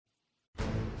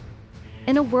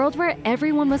In a world where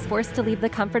everyone was forced to leave the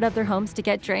comfort of their homes to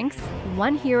get drinks,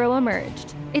 one hero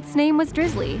emerged. Its name was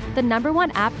Drizzly, the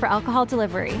 #1 app for alcohol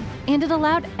delivery. And it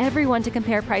allowed everyone to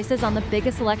compare prices on the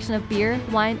biggest selection of beer,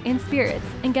 wine, and spirits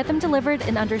and get them delivered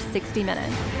in under 60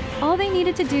 minutes. All they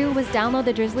needed to do was download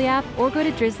the Drizzly app or go to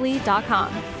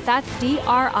drizzly.com. That's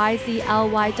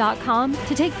DRIZLY.com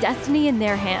to take destiny in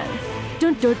their hands.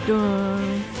 Dun dun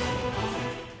dun.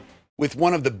 With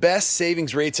one of the best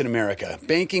savings rates in America,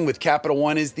 banking with Capital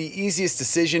One is the easiest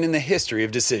decision in the history of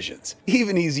decisions.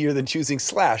 Even easier than choosing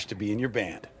Slash to be in your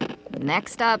band.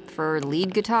 Next up for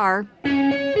lead guitar.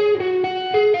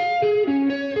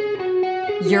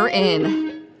 You're in.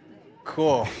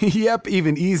 Cool. Yep,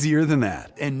 even easier than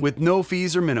that. And with no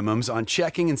fees or minimums on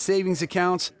checking and savings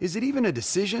accounts, is it even a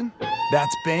decision?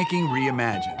 That's banking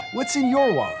reimagined. What's in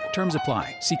your wallet? Terms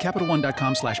apply. See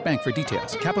CapitalOne.com/bank for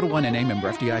details. Capital One N.A. member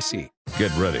FDIC.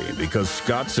 Get ready because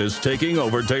Scott's is taking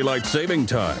over daylight saving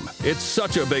time. It's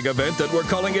such a big event that we're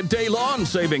calling it Day-Long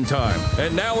Saving Time.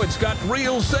 And now it's got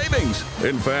real savings.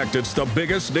 In fact, it's the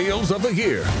biggest deals of the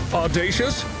year.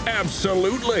 Audacious?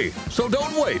 Absolutely. So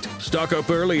don't wait. Stock up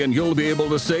early and you'll be able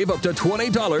to save up to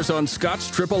 $20 on Scott's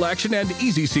Triple Action and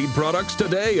Easy Seed products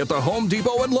today at the Home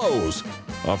Depot and Lowe's.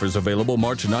 Offers available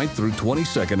March 9th through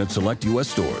 22nd at select U.S.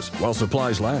 stores while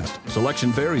supplies last.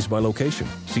 Selection varies by location.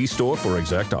 See store for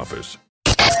exact offers.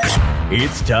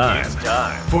 It's time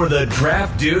for the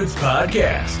Draft Dudes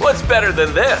Podcast. What's better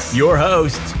than this? Your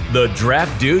hosts, the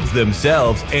Draft Dudes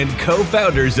themselves and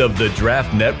co-founders of the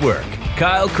Draft Network,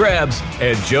 Kyle Krebs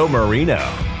and Joe Marino.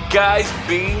 Guys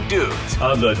being dudes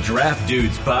on the Draft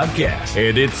Dudes Podcast.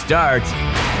 And it starts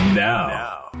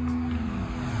now.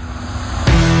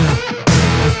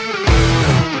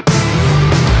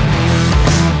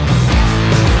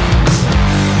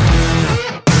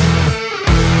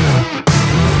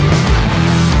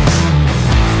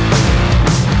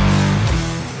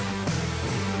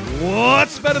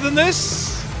 What's better than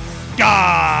this?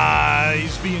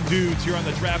 Guys being dudes here on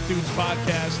the Draft Dudes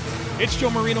Podcast. It's Joe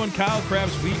Marino and Kyle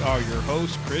Krebs. We are your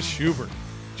host, Chris Schubert.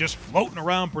 Just floating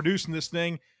around producing this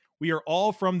thing. We are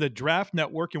all from the Draft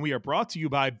Network, and we are brought to you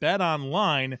by Bet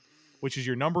Online, which is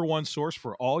your #1 source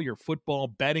for all your football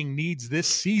betting needs this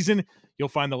season. You'll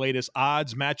find the latest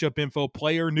odds, matchup info,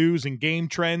 player news, and game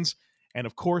trends. And,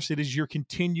 of course, it is your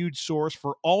continued source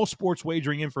for all sports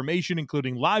wagering information,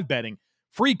 including live betting,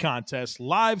 free contests,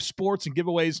 live sports, and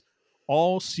giveaways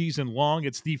all season long.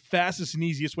 It's the fastest and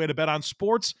easiest way to bet on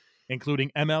sports, including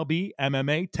MLB,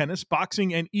 MMA, tennis,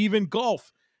 boxing, and even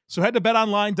golf. So head to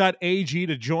betonline.ag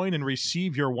to join and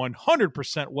receive your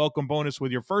 100% welcome bonus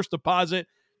with your first deposit.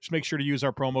 Just make sure to use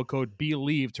our promo code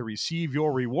BELIEVE to receive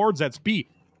your rewards. That's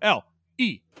BLEAV.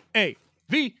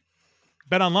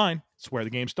 BetOnline, it's where the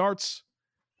game starts.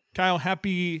 Kyle,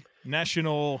 happy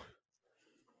National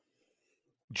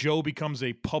Joe Becomes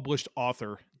a Published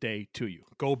Author Day to you.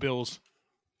 Go Bills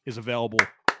is available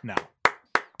now.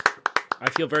 I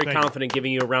feel very confident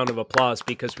giving you a round of applause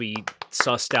because we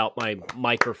sussed out my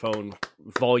microphone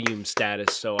volume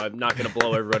status, so I'm not going to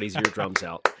blow everybody's eardrums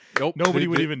out. Nope. Nobody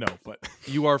would even know, but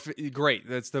you are great.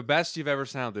 That's the best you've ever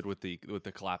sounded with the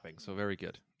clapping. So very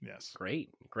good. Yes.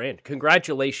 Great.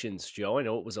 Congratulations, Joe. I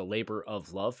know it was a labor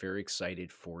of love. Very excited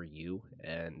for you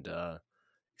and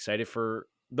excited for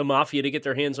the Mafia to get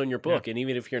their hands on your book. Yeah. And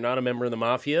even if you're not a member of the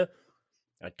Mafia,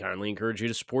 I'd kindly encourage you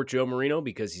to support Joe Marino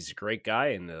because he's a great guy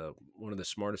and one of the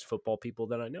smartest football people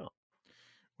that I know.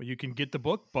 Well, you can get the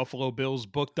book,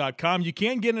 BuffaloBillsBook.com. You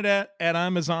can get it at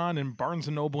Amazon and Barnes &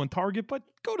 Noble and Target, but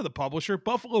go to the publisher,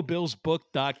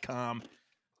 BuffaloBillsBook.com.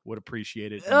 Would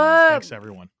appreciate it. Thanks,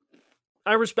 everyone.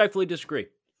 I respectfully disagree.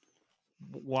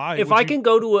 Why? If I can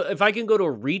go to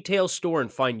a retail store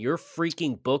and find your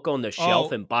freaking book on the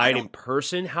shelf and buy it in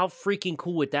person, how freaking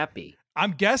cool would that be?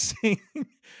 I'm guessing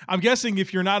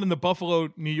if you're not in the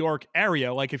Buffalo, New York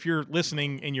area, like if you're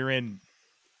listening and you're in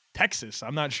Texas,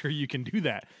 I'm not sure you can do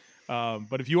that.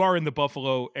 But if you are in the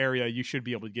Buffalo area, you should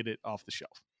be able to get it off the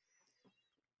shelf.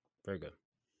 Very good.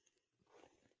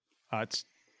 It's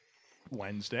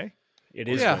Wednesday. It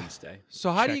is Wednesday.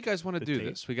 So how do you guys want to do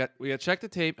this? We got check the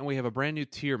tape, and we have a brand new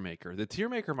tier maker. The tier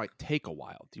maker might take a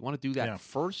while. Do you want to do that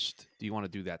first? Do you want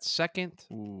to do that second?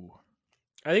 Ooh,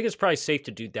 I think it's probably safe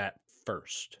to do that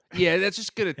first. Yeah, that's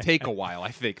just going to take a while,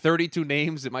 I think. 32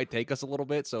 names, it might take us a little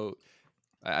bit, so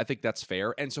I think that's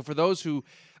fair. And so for those who,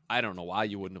 I don't know why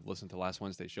you wouldn't have listened to last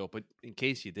Wednesday's show, but in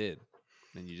case you did,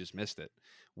 and you just missed it,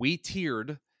 we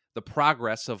tiered the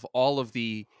progress of all of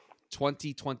the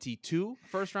 2022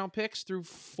 first-round picks through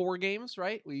 4 games,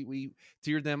 right? We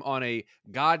tiered them on a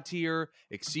God tier,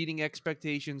 exceeding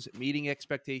expectations, meeting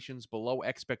expectations, below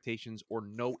expectations, or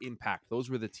no impact. Those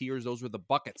were the tiers. Those were the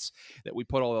buckets that we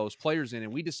put all those players in,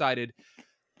 and we decided,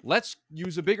 let's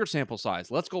use a bigger sample size.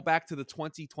 Let's go back to the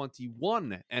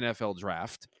 2021 NFL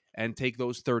draft and take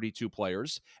those 32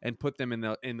 players and put them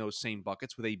in those same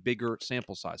buckets with a bigger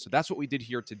sample size. So that's what we did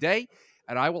here today.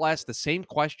 And I will ask the same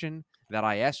question that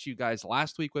I asked you guys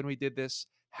last week when we did this.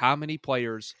 How many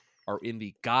players are in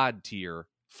the God tier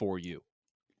for you?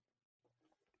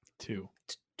 2.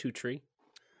 2 tree.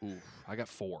 Ooh, I got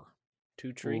 4.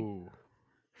 2 tree. Ooh.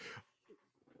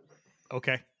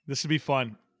 Okay, this would be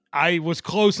fun. I was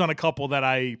close on a couple that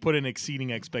I put in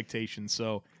exceeding expectations.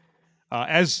 So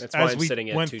as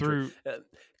we went through,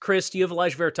 Chris, do you have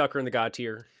Elijah Vera Tucker in the God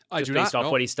tier? I do based not. off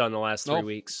No. what he's done the last 3 No.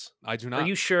 weeks. I do not. Are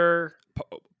you sure?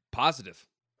 Positive.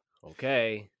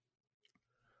 Okay.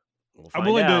 We'll I'm find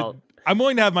willing out.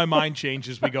 to have my mind change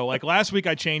as we go. Like last week,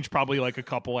 I changed probably like a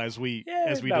couple as we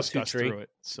about discussed 2 tree. through it.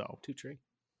 So 2 tree.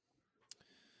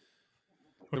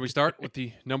 Can we start with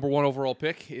the number 1 overall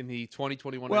pick in the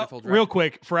 2021 NFL draft? real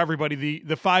quick for everybody,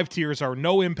 the 5 tiers are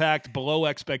no impact, below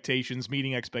expectations,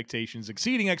 meeting expectations,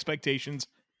 exceeding expectations,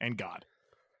 and God.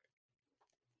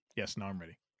 Yes, now I'm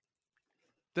ready.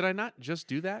 Did I not just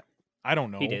do that? I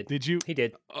don't know. He did. Did you? He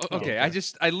did. Okay,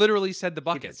 I literally said the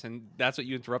buckets, and that's what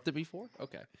you interrupted me for?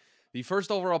 Okay. The first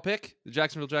overall pick, the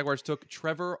Jacksonville Jaguars took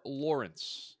Trevor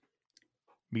Lawrence.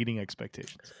 Meeting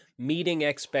expectations. Meeting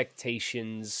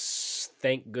expectations.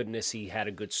 Thank goodness he had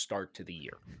a good start to the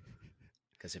year.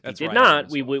 Because if That's he did right, I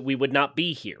not, think we would not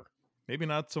be here. Maybe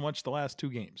not so much the last 2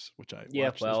 games, which I Yeah,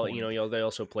 watched this well, morning. they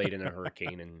also played in a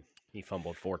hurricane, and he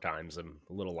fumbled 4 times. I'm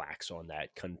a little lax on that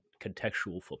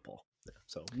contextual football.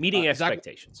 So meeting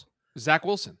expectations. Zach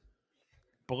Wilson.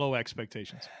 Below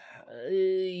expectations.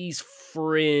 He's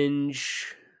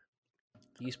fringe.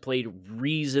 He's played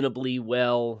reasonably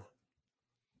well.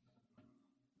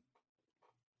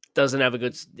 Has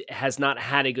not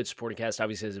had a good supporting cast.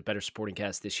 Obviously has a better supporting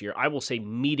cast this year. I will say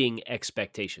meeting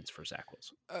expectations for Zach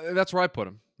Wilson. That's where I put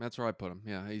him.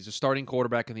 Yeah, he's a starting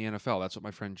quarterback in the NFL. That's what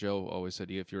my friend Joe always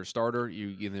said. If you're a starter,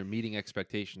 you're meeting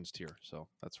expectations tier. So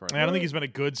that's right. I don't think he's been a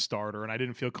good starter, and I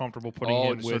didn't feel comfortable putting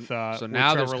him with now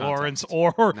Trevor there's Lawrence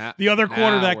context. or Now- the other now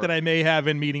quarterback we're- that I may have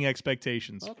in meeting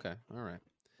expectations. Okay, all right.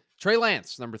 Trey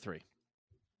Lance, number 3.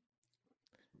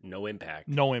 No impact.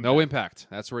 No impact. No impact.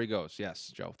 That's where he goes.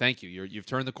 Yes, Joe. Thank you. You've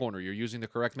turned the corner. You're using the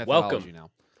correct methodology now.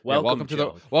 Welcome, welcome to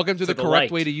Joe. welcome to the the correct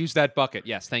light. way to use that bucket.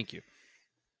 Yes, thank you.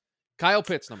 Kyle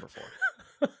Pitts, number 4.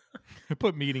 I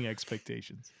put meeting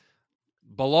expectations.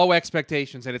 Below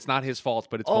expectations, and it's not his fault,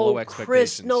 but it's below expectations.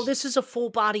 Chris, no, this is a full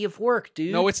body of work,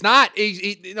 dude. No, it's not.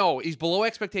 He's below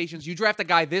expectations. You draft a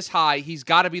guy this high, he's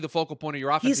got to be the focal point of your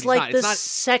offense. He's like the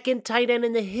second tight end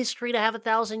in the history to have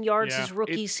 1,000 yards his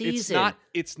rookie season.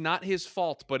 It's not his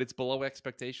fault, but it's below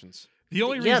expectations. The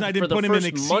only reason I didn't put him in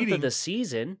exceeding month of the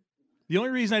season. The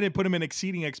only reason I didn't put him in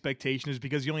exceeding expectation is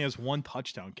because he only has 1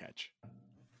 touchdown catch.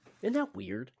 Isn't that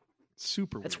weird?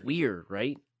 Super weird. That's weird,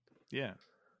 right? Yeah.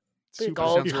 Like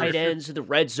all tight ends in the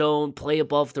red zone, play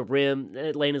above the rim.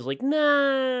 Atlanta's like,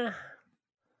 nah.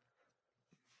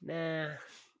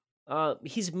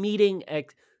 He's meeting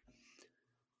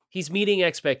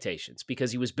expectations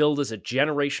because he was billed as a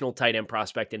generational tight end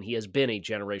prospect, and he has been a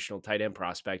generational tight end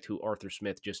prospect who Arthur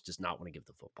Smith just does not want to give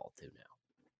the football to now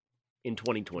in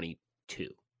 2022.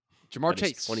 Jamar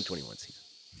Chase. 2021 season.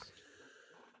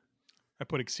 I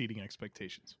put exceeding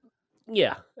expectations.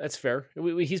 Yeah, that's fair.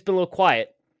 He's been a little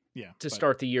quiet. Yeah, to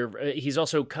start the year. He's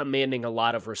also commanding a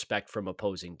lot of respect from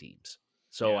opposing teams.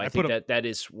 So I think that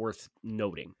is worth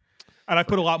noting. And I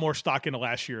put a lot more stock into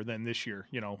last year than this year.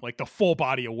 Like the full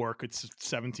body of work. It's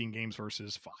 17 games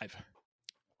versus 5.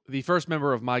 The first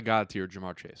member of my God tier,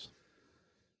 Jamar Chase.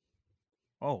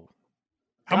 Oh.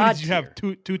 How many did you have?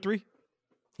 2, 3?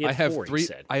 I have 3.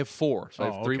 I have 4. So I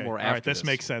have 3 more after. All right, this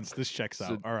makes sense. This checks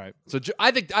out. All right. So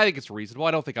I think it's reasonable.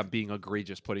 I don't think I'm being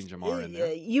egregious putting Jamar in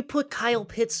there. You put Kyle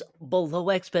Pitts below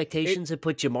expectations and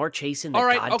put Jamar Chase in the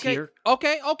God tier.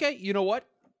 Okay. You know what?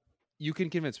 You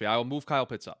can convince me. I will move Kyle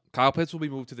Pitts up. Kyle Pitts will be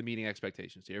moved to the meeting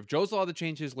expectations tier. If Joe's allowed to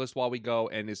change his list while we go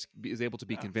and is able to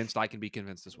be convinced, I can be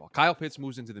convinced as well. Kyle Pitts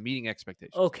moves into the meeting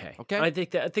expectations. Okay. I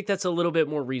think that's a little bit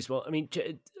more reasonable. I mean,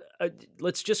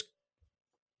 let's just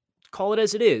call it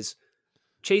as it is.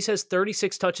 Chase has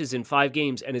 36 touches in 5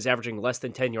 games and is averaging less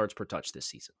than 10 yards per touch this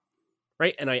season.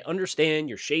 Right? And I understand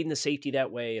you're shading the safety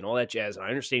that way and all that jazz. And I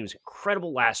understand he was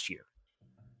incredible last year.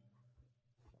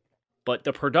 But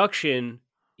the production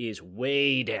is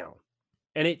way down.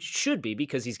 And it should be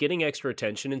because he's getting extra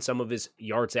attention in some of his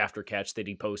yards after catch that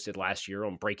he posted last year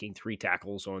on breaking 3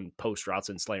 tackles on post routes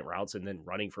and slant routes and then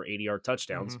running for 80-yard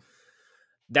touchdowns. Mm-hmm.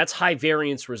 That's high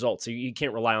variance results. So you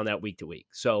can't rely on that week to week.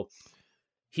 So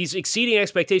he's exceeding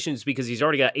expectations because he's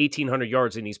already got 1,800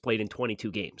 yards and he's played in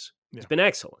 22 games. Yeah. It's been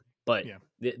excellent. But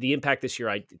the impact this year,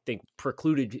 I think,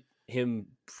 precluded him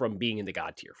from being in the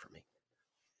God tier for me.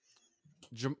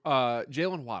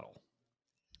 Jalen Waddle.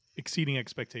 Exceeding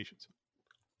expectations.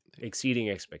 Exceeding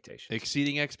expectations.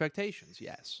 Exceeding expectations,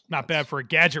 yes. Not bad for a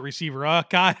gadget receiver,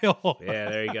 Kyle? Yeah,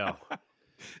 there you go.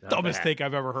 Dumbest take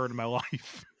I've ever heard in my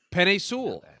life. Penei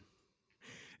Sewell.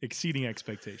 Exceeding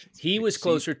expectations. He was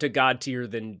closer to God tier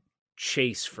than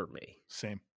Chase for me.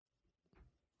 Same.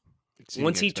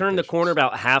 Once he turned the corner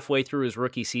about halfway through his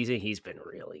rookie season, he's been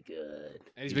really good.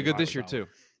 And he's been good this year, too.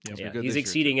 He's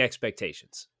exceeding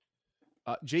expectations.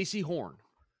 J.C. Horn.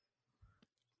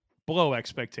 Below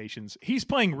expectations. He's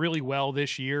playing really well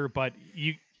this year, but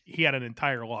he had an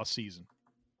entire lost season.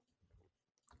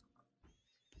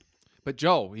 But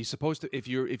Joe, he's supposed to. If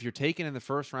you're taken in the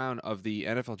first round of the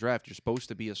NFL draft, you're supposed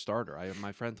to be a starter.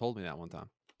 My friend told me that one time.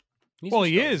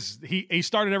 He is. He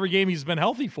started every game he's been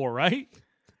healthy for, right?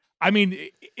 I mean,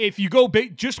 if you go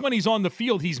just when he's on the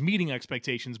field, he's meeting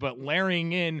expectations. But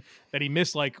layering in that he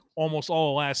missed like almost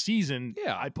all last season,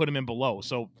 I put him in below.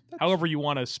 So however you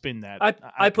want to spin that,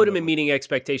 I put him in meeting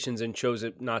expectations and chose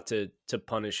it not to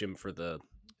punish him for the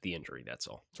injury. That's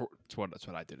all. That's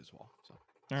what I did as well. So.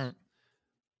 All right.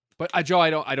 But Joe,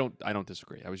 I don't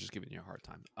disagree. I was just giving you a hard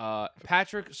time.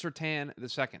 Patrick Surtain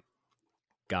II.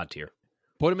 God tier.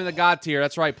 Put him in the God tier.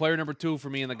 That's right. Player number 2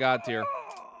 for me in the God tier.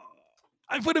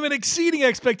 I put him in exceeding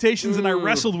expectations, and I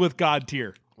wrestled with God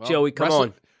tier. Well, Joey, come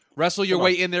on. Wrestle your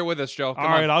way in there with us, Joe. All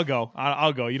right, I'll go.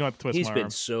 I'll go. You don't have to twist my arm. He's been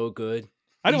so good.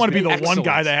 I didn't want to be the one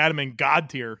guy that had him in God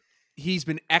tier. He's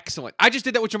been excellent. I just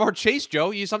did that with Jamar Chase,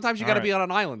 Joe. Sometimes you got to be on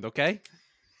an island, okay?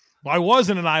 Well, I was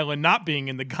in an island not being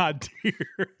in the God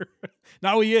tier.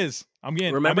 Now he is. I'm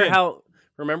getting.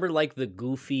 Remember like the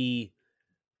goofy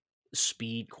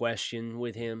speed question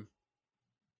with him?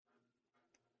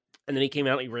 And then he came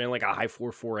out and he ran like a high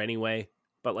 4.4 anyway,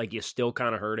 but like you still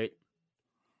kind of heard it.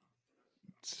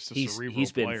 He's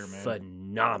been player, man.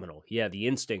 Phenomenal. Yeah, the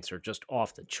instincts are just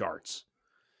off the charts.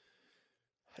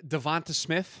 Devonta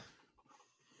Smith.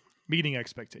 Meeting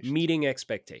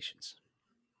expectations.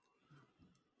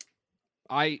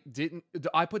 I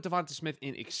put Devonta Smith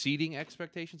in exceeding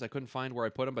expectations. I couldn't find where I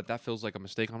put him, but that feels like a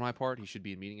mistake on my part. He should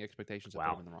be in meeting expectations. I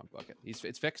put him in the wrong bucket. It's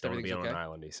fixed. Don't Everything's be on okay. an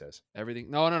island, he says.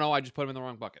 Everything. No. I just put him in the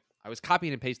wrong bucket. I was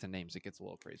copying and pasting names. It gets a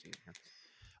little crazy in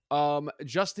here.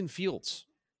 Justin Fields.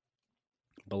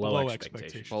 Below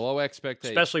expectations. Below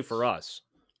expectations. Especially for us.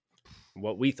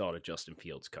 What we thought of Justin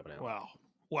Fields coming out.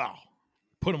 Wow.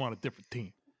 Put him on a different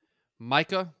team.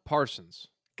 Micah Parsons.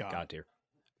 God tier.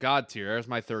 God tier. There's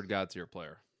my third God tier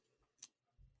player.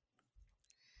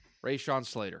 Rashawn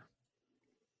Slater.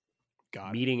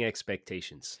 Meeting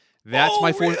expectations. That's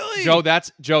my fourth. Really?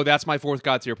 Joe. That's my fourth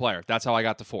God tier player. That's how I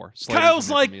got to 4. Slater's Kyle's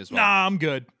like, well. nah, I'm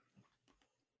good.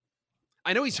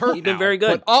 I know he's hurt. He's been very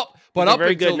good. But up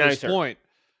until this point,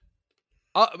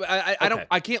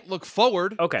 I can't look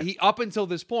forward. Okay. Up until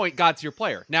this point, God tier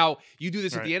player. Now you do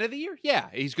this at the end of the year. Yeah,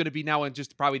 he's going to be now in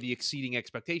just probably the exceeding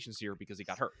expectations here because he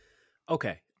got hurt.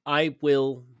 Okay, I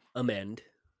will amend.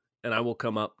 And I will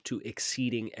come up to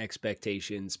exceeding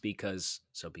expectations because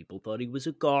some people thought he was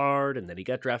a guard, and then he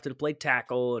got drafted to play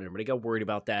tackle, and everybody got worried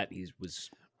about that. He was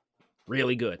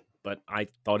really good, but I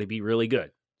thought he'd be really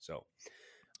good. So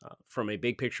from a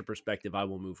big picture perspective, I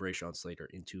will move Rashawn Slater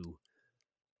into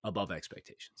above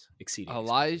expectations, exceeding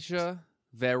Elijah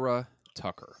Vera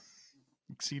Tucker.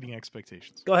 Exceeding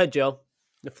expectations. Go ahead, Joe.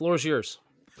 The floor is yours.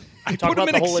 I put him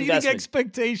in exceeding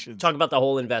expectations. Talk about the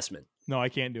whole investment. No, I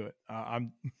can't do it.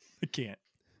 I can't.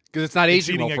 Because it's not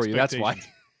aging well for you. That's why.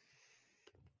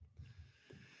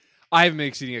 I have been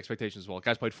exceeding expectations as well.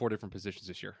 Guy's played 4 different positions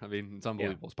this year. I mean, it's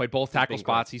unbelievable. He's played both tackle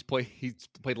spots. He's played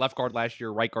left guard last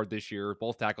year, right guard this year,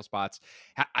 both tackle spots.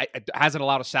 Hasn't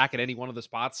allowed a sack at any one of the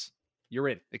spots. You're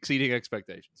in. Exceeding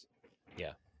expectations.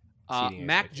 Yeah.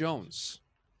 Mac Jones.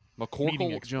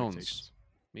 McCorkle Jones.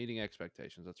 Meeting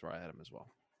expectations. That's where I had him as well.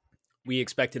 We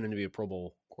expected him to be a Pro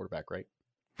Bowl quarterback, right?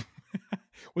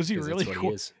 Was he really? That's what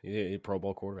he is. He's a Pro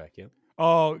Bowl quarterback, yeah.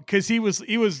 Oh, because he was.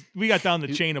 We got down the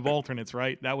chain of alternates,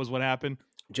 right? That was what happened.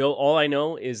 Joe, all I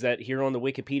know is that here on the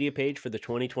Wikipedia page for the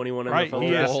 2021 NFL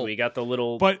Draft, we got the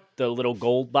little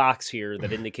gold box here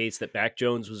that indicates that Mac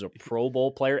Jones was a Pro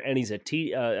Bowl player, and he's an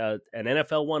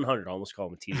NFL 100. I almost call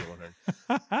him a TD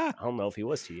 100. I don't know if he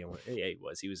was TD 100. Yeah, he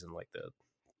was. He was in like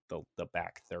the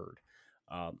back third.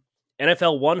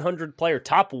 NFL 100 player,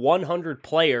 top 100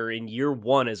 player in year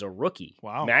one as a rookie.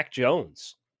 Wow. Mac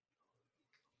Jones.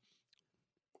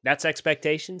 That's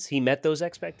expectations. He met those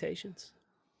expectations.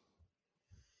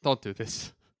 Don't do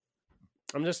this.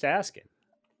 I'm just asking.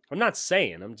 I'm not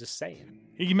saying. I'm just saying.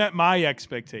 He met my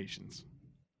expectations.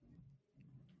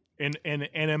 And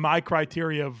in my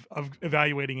criteria of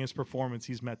evaluating his performance,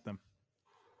 he's met them.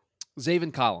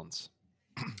 Zaven Collins.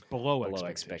 Below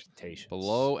expectations.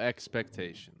 Below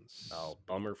expectations. Oh,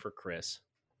 bummer for Chris.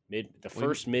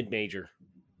 First mid-major.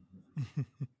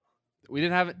 We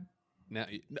didn't have it. No,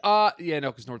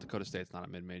 because North Dakota State's not a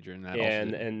mid-major, and that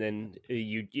and then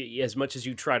you, as much as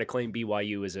you try to claim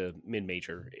BYU as a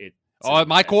mid-major,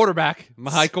 my quarterback.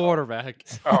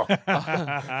 Oh,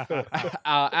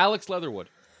 Alex Leatherwood.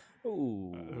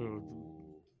 Ooh.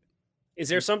 Is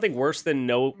there something worse than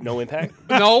no impact?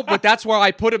 No, but that's where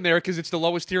I put him there because it's the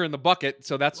lowest tier in the bucket.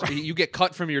 So that's you get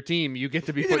cut from your team. You get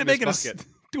to be put in this bucket.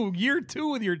 Do year 2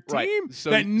 with your team right.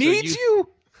 that needs you.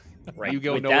 Right. You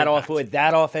go with with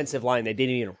that offensive line, they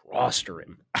didn't even roster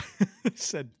him.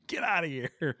 Said, get out of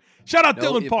here. Shout out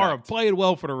Dylan Parham. Playing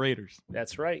well for the Raiders.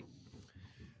 That's right.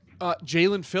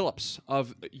 Jalen Phillips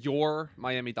of your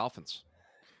Miami Dolphins.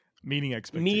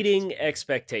 Meeting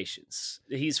expectations.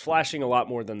 He's flashing a lot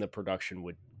more than the production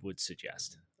would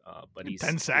suggest. But he's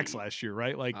 10 sacks last year,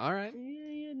 right? Like, all right. Yeah,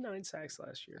 he had 9 sacks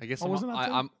last year. I guess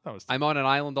I'm on an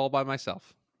island all by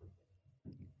myself.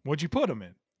 What'd you put him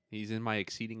in? He's in my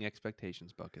exceeding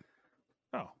expectations bucket.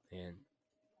 Oh. And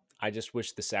I just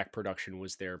wish the sack production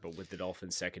was there, but with the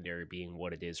Dolphins secondary being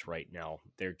what it is right now,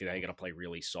 they got to play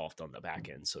really soft on the back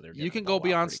end. So you can go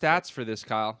beyond stats for this,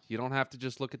 Kyle. You don't have to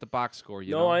just look at the box score.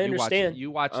 I understand.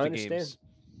 You watch the games.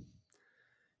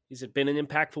 He's been an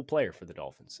impactful player for the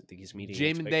Dolphins. I think he's meeting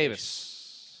Jamin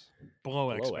Davis.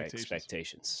 Below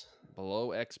expectations.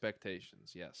 Below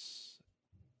expectations, yes.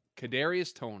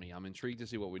 Kadarius Toney. I'm intrigued to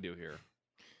see what we do here.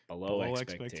 Below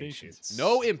expectations.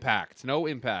 No impact. Oh,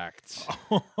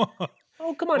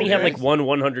 come on. He had like one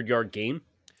 100-yard game.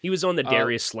 He was on the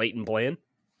Darius Slayton plan.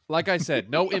 Like I said,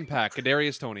 no impact.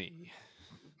 Kadarius Toney.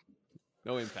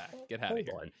 No impact. Get out of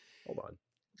here. Hold on.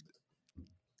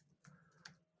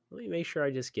 Let me make sure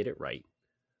I just get it right.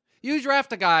 You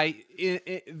draft a guy in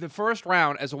the first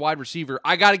round as a wide receiver,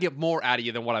 I got to get more out of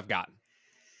you than what I've gotten.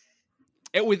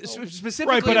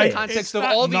 Specifically in the context of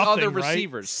all the other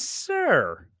receivers.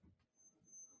 Sir.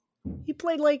 He's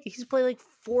played like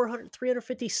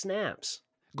 350 snaps.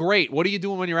 Great. What are you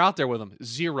doing when you're out there with him?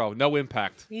 0. No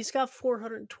impact. He's got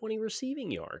 420 receiving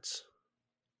yards.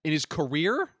 In his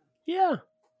career? Yeah.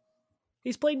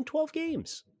 He's played in 12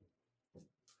 games.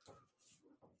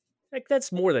 Like,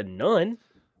 that's more than none.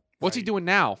 What's he doing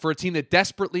now for a team that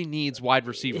desperately needs wide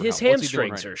receiver His help?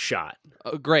 hamstrings are shot.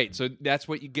 Great. So that's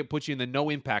what puts you in the no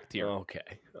impact tier.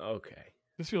 Okay.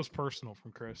 This feels personal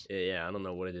from Chris. Yeah, I don't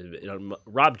know what it is.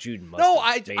 Rob Juden must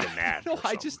have made him mad.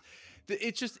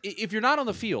 It's just if you're not on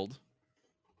the field,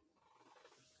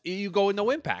 you go with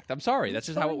no impact. I'm sorry. That's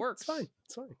just how it works.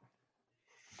 It's fine.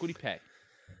 What do you pay?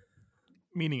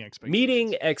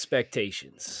 Meeting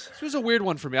expectations. This was a weird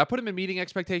one for me. I put him in meeting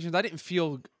expectations. I didn't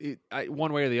feel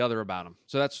one way or the other about him.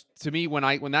 So that's, to me,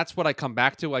 when that's what I come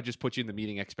back to, I just put you in the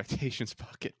meeting expectations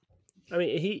bucket. I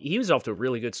mean, he was off to a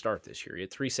really good start this year. He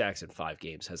had 3 sacks in 5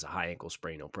 games, has a high ankle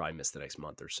sprain. He'll probably miss the next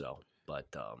month or so. But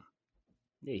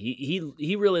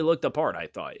he really looked the part, I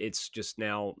thought. It's just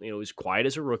now, he was quiet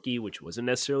as a rookie, which wasn't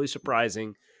necessarily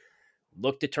surprising.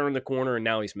 Looked to turn the corner, and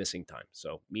now he's missing time.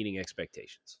 So, meeting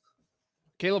expectations.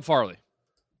 Caleb Farley.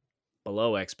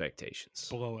 Below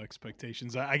expectations.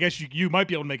 I guess you might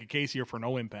be able to make a case here for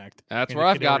no impact. That's where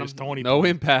I've got him. No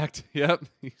impact. Yep.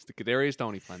 He's the Kadarius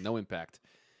Toney plan. No impact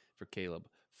for Caleb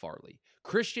Farley.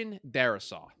 Christian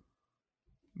Darrisaw.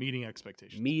 Meeting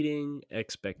expectations.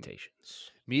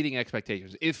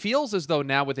 It feels as though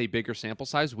now with a bigger sample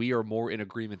size, we are more in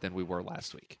agreement than we were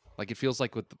last week. Like it feels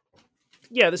like with the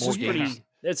this is pretty.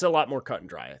 It's a lot more cut and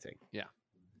dry, I think. Yeah.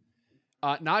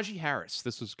 Najee Harris.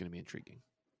 This was going to be intriguing.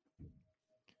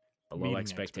 Below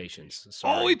expectations.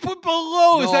 Oh, he put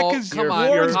below. Is that because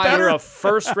you're a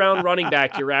first-round running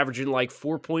back? You're averaging like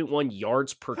 4.1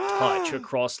 yards per touch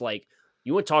across like.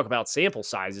 You want to talk about sample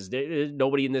sizes? There's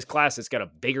nobody in this class that's got a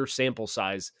bigger sample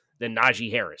size than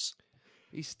Najee Harris.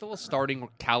 He's still a starting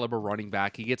caliber running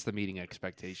back. He gets the meeting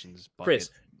expectations bucket. Chris,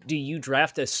 do you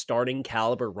draft a starting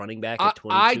caliber running back at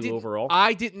 22 overall?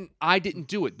 I didn't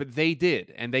do it, but they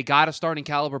did, and they got a starting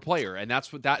caliber player, and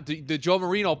that's what the Joe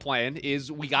Marino plan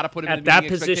is. We got to put him at that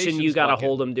position. You got to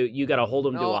hold him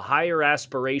to a higher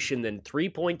aspiration than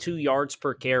 3.2 yards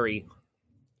per carry.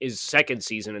 His second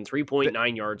season and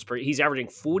 3.9 yards per. He's averaging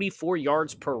 44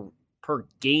 yards per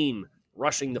game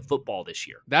rushing the football this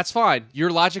year. That's fine.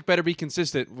 Your logic better be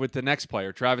consistent with the next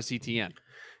player, Travis Etienne.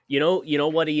 You know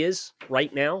what he is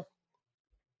right now?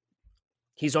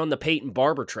 He's on the Peyton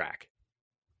Barber track.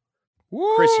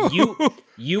 Woo! Chris, you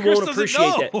Chris won't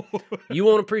appreciate know. that. You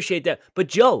won't appreciate that. But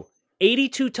Joe,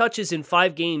 82 touches in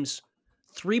 5 games,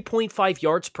 3.5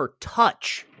 yards per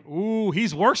touch. Ooh,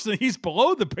 he's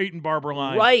below the Peyton Barber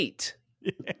line. Right.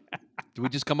 Do we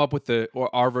just come up with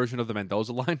our version of the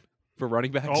Mendoza line for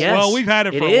running backs? Oh, Yes, well, we've had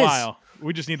it for it a is. while.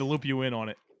 We just need to loop you in on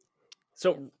it.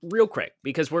 So real quick,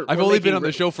 because I've only been on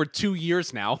the show for 2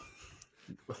 years now.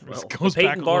 This well, goes back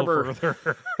Peyton a Barber. little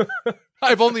further.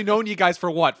 I've only known you guys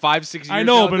for what, 5-6 years? I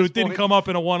know, now but at it this didn't point? come up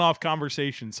in a one-off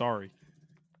conversation. Sorry.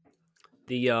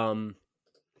 The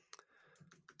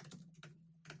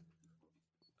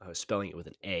I was spelling it with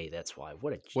an A. That's why.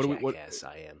 What a jackass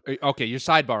I am. Okay, you're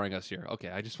sidebarring us here. Okay,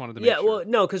 I just wanted to make sure. Well,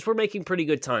 no, because we're making pretty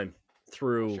good time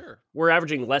through. Sure. We're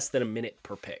averaging less than a minute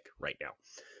per pick right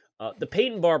now. The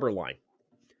Peyton Barber line.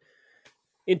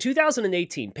 In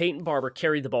 2018, Peyton Barber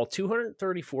carried the ball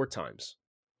 234 times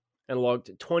and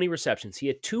logged 20 receptions. He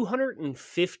had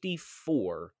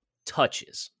 254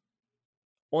 touches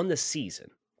on the season.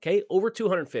 Okay, over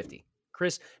 250.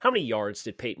 Chris, how many yards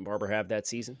did Peyton Barber have that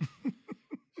season?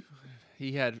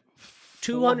 He had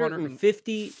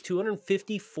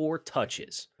 254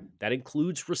 touches. That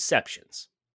includes receptions,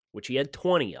 which he had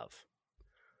 20 of.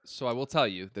 So I will tell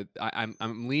you that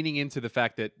I'm leaning into the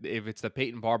fact that if it's the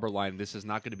Peyton Barber line, this is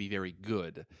not going to be very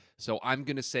good. So I'm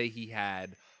going to say he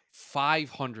had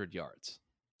 500 yards.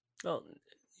 Oh,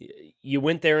 you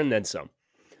went there and then some.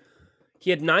 He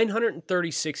had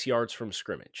 936 yards from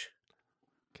scrimmage.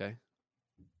 Okay.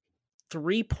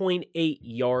 3.8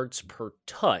 yards per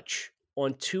touch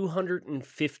on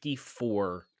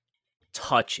 254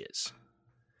 touches.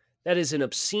 That is an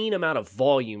obscene amount of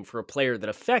volume for a player that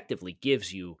effectively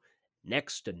gives you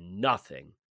next to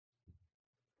nothing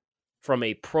from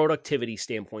a productivity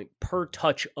standpoint per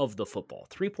touch of the football.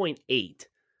 3.8,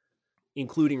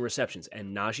 including receptions.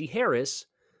 And Najee Harris,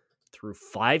 through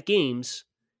 5 games,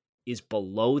 is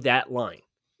below that line.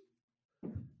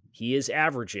 He is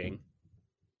averaging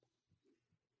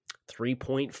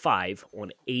 3.5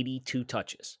 on 82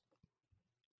 touches.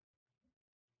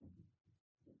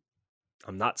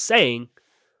 I'm not saying,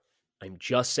 I'm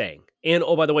just saying. And,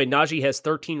 oh, by the way, Najee has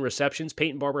 13 receptions.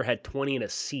 Peyton Barber had 20 in a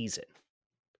season.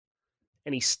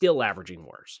 And he's still averaging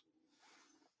worse.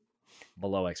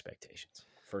 Below expectations.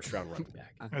 First round running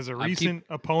back. As a recent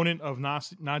opponent of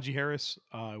Najee Harris,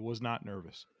 was not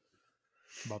nervous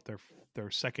about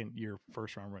their second-year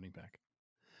first-round running back.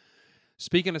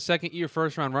 Speaking of second-year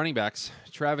first-round running backs,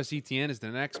 Travis Etienne is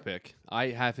the next pick. I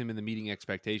have him in the meeting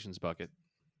expectations bucket.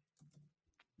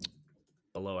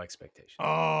 Below expectations.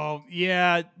 Oh,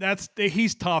 yeah,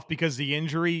 he's tough because the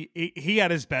injury. He had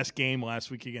his best game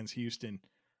last week against Houston.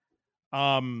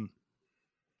 I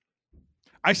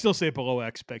still say below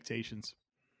expectations.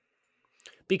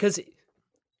 Because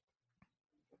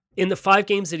in the 5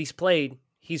 games that he's played,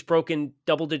 he's broken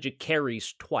double-digit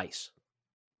carries twice.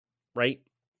 Right?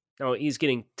 Now, he's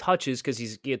getting touches because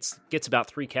he gets about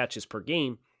 3 catches per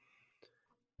game.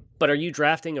 But are you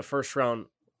drafting a first-round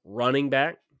running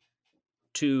back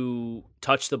to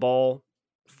touch the ball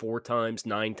 4 times,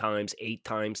 9 times, 8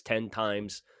 times, 10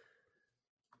 times,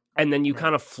 and then you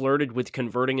kind of flirted with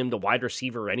converting him to wide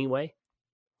receiver anyway?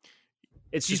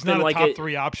 He's just been not like a top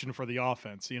 3 option for the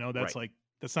offense. You know, that's right.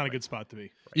 That's not a good spot to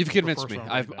be. You've convinced me.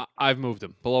 I've moved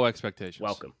him below expectations.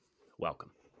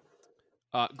 Welcome.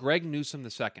 Greg Newsome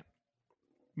II.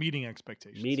 Meeting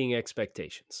expectations. Meeting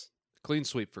expectations. Clean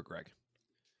sweep for Greg.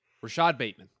 Rashad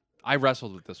Bateman. I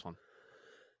wrestled with this one.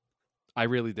 I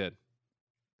really did.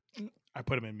 I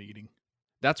put him in meeting.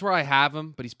 That's where I have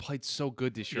him, but he's played so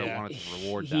good this year. I wanted to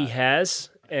reward that. He has,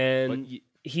 and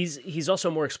he's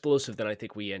also more explosive than I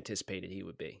think we anticipated he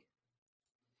would be.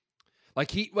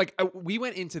 We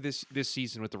went into this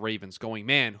season with the Ravens going,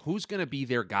 man, who's going to be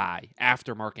their guy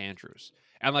after Mark Andrews?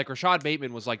 And Rashad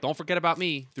Bateman was like, don't forget about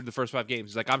me through the first 5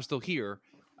 games. He's like, I'm still here.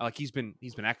 He's been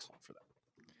excellent for that.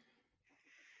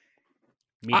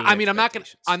 I mean, I'm not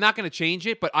gonna change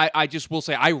it, but I just will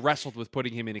say I wrestled with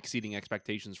putting him in exceeding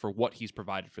expectations for what he's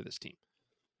provided for this team.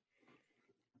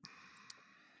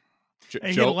 He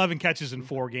had 11 catches in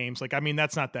 4 games.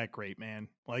 That's not that great, man.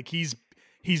 He's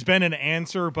been an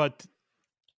answer, but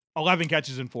 11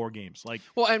 catches in 4 games.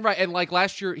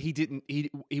 Last year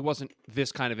he wasn't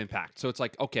this kind of impact. So it's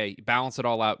okay, balance it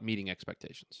all out, meeting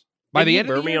expectations. By the end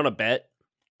of the year, on a bet.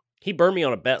 He burned me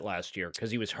on a bet last year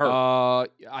because he was hurt. I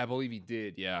believe he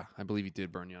did. Yeah, I believe he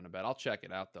did burn you on a bet. I'll check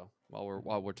it out though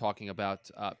while we're talking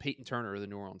about Peyton Turner of the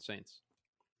New Orleans Saints.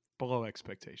 Below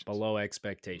expectations. Below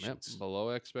expectations. Yep, below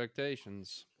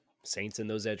expectations. Saints and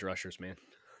those edge rushers, man.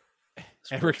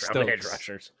 Eric Stokes. Edge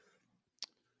rushers.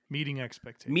 Meeting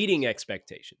expectations. Meeting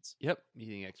expectations. Yep,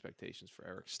 meeting expectations for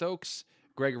Eric Stokes.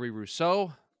 Gregory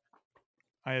Rousseau.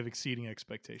 I have exceeding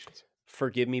expectations.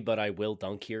 Forgive me, but I will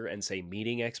dunk here and say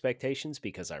meeting expectations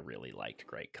because I really liked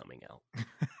Greg coming out.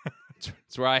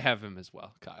 That's where I have him as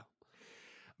well, Kyle.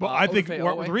 Well, I think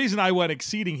Odafe the reason I went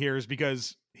exceeding here is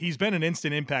because he's been an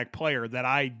instant impact player that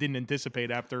I didn't anticipate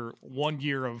after 1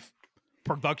 year of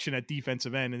production at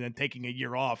defensive end and then taking a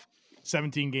year off.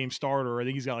 17-game starter. I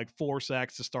think he's got like 4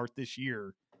 sacks to start this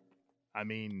year. I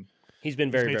mean, he's been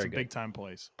very, made very some good. big-time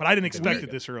plays. But I didn't expect it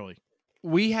this early.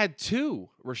 We had 2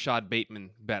 Rashad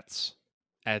Bateman bets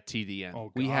at TDN.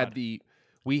 Oh, we God.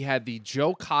 had the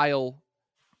Joe Kyle.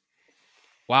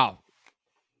 Wow.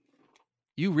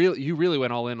 You really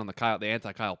went all in on the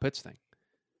anti-Kyle Pitts thing.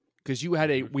 Because we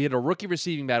had a rookie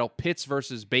receiving battle, Pitts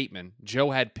versus Bateman. Joe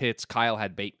had Pitts, Kyle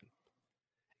had Bateman.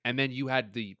 And then you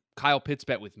had the Kyle Pitts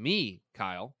bet with me,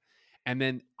 Kyle. And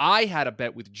then I had a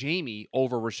bet with Jamie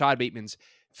over Rashad Bateman's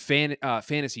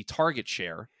fantasy target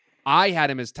share. I had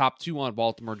him as top 2 on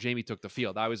Baltimore. Jamie took the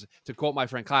field. I was, to quote my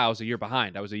friend Kyle, I was a year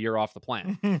behind. I was a year off the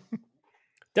plan.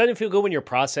 Doesn't it feel good when your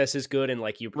process is good and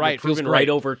like you're proven right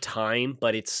over time,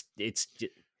 but it's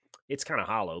kind of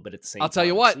hollow, but at the same time, I'll tell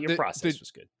you what, your process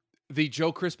was good. The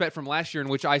Joe Chris bet from last year in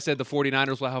which I said the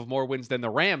 49ers will have more wins than the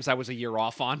Rams, I was a year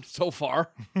off on so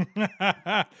far.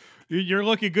 You're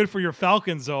looking good for your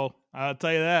Falcons, though. I'll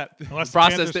tell you that. Unless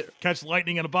Process the Panthers catch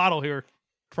lightning in a bottle here.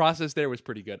 Process there was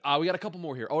pretty good. We got a couple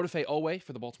more here. Odafe Owe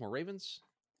for the Baltimore Ravens.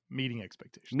 Meeting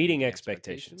expectations. Meeting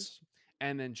expectations.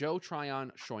 And then Joe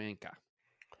Tryon Shoyinka.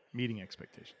 Meeting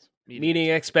expectations.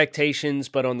 Meeting expectations,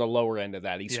 but on the lower end of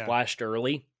that. He splashed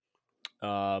early,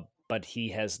 but he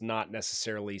has not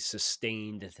necessarily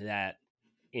sustained that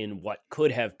in what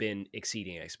could have been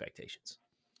exceeding expectations.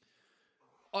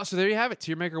 So there you have it,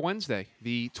 Tier Maker Wednesday,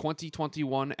 the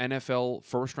 2021 NFL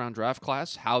first-round draft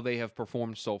class, how they have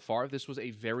performed so far. This was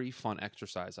a very fun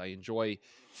exercise. I enjoy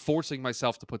forcing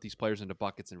myself to put these players into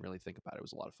buckets and really think about it. It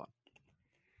was a lot of fun.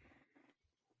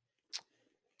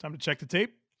 Time to check the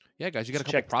tape. Yeah, guys, you got a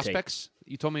couple prospects.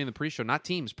 You told me in the pre-show, not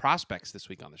teams, prospects this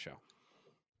week on the show.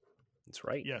 That's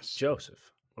right. Yes.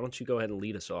 Joseph, why don't you go ahead and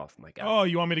lead us off, my guy? Oh,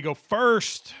 you want me to go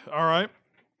first? All right.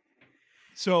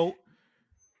 So,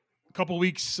 a couple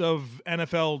weeks of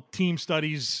NFL team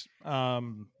studies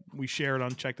we shared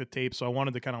on Check the Tape, so I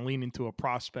wanted to kind of lean into a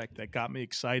prospect that got me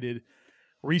excited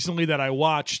recently that I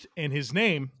watched, and his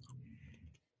name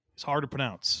is hard to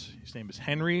pronounce. His name is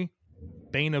Henry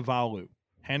Bainivalu.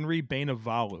 Henry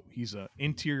Bainivalu. He's an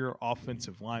interior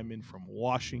offensive lineman from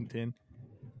Washington.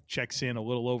 Checks in a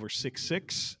little over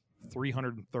 6'6",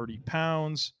 330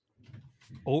 pounds.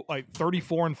 Like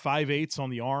 34 5/8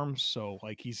 on the arms. So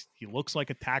like he looks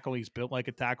like a tackle. He's built like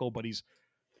a tackle, but he's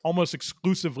almost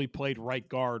exclusively played right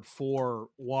guard for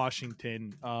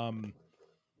Washington. I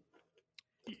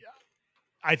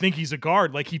think he's a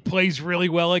guard. Like he plays really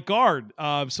well at guard.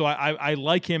 So I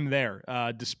like him there,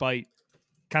 despite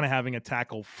kind of having a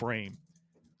tackle frame.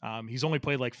 He's only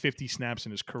played like 50 snaps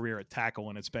in his career at tackle,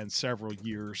 and it's been several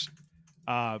years.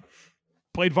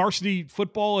 Played varsity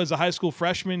football as a high school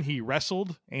freshman. He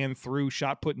wrestled and threw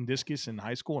shot put and discus in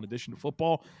high school in addition to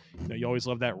football. You always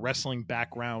love that wrestling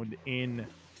background in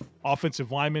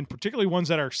offensive linemen, particularly ones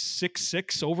that are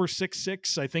 6'6", over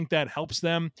 6'6". I think that helps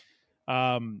them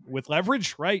with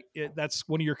leverage, right? That's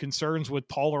one of your concerns with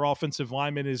taller offensive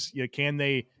linemen is can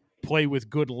they play with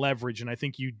good leverage? And I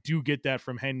think you do get that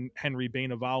from Henry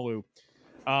Bainivalu.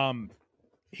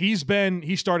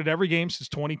 He started every game since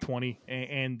 2020,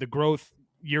 and the growth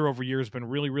year over year has been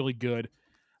really, really good.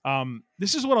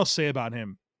 This is what I'll say about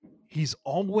him. He's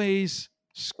always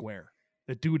square.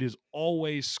 The dude is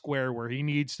always square where he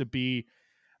needs to be,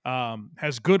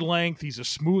 has good length. He's a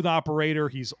smooth operator.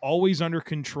 He's always under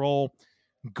control,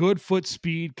 good foot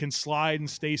speed, can slide and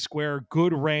stay square,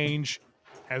 good range,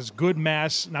 has good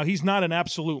mass. Now, he's not an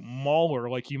absolute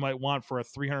mauler like you might want for a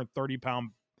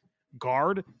 330-pound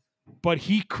guard, but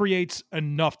he creates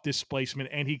enough displacement,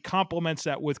 and he complements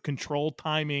that with control,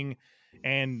 timing,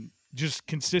 and just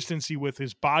consistency with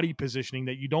his body positioning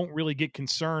that you don't really get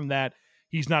concerned that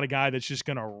he's not a guy that's just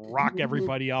going to rock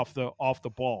everybody off the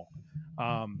ball.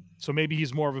 So maybe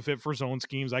he's more of a fit for zone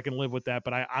schemes. I can live with that,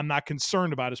 but I'm not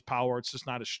concerned about his power. It's just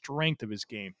not a strength of his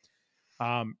game.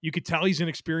 You could tell he's an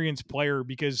experienced player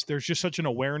because there's just such an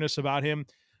awareness about him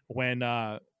when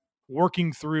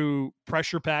working through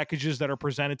pressure packages that are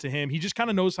presented to him. He just kind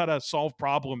of knows how to solve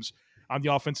problems on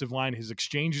the offensive line. His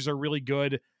exchanges are really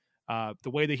good. The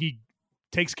way that he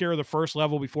takes care of the first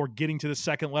level before getting to the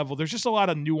second level. There's just a lot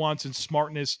of nuance and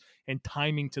smartness and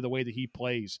timing to the way that he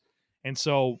plays. And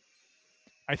so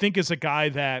I think as a guy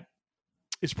that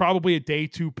is probably a day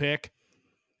 2 pick,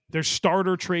 there's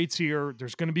starter traits here.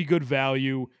 There's going to be good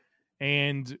value.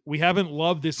 And we haven't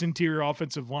loved this interior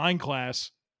offensive line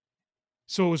class.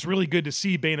 So it was really good to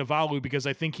see Bane Avalu because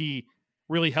I think he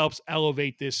really helps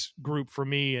elevate this group for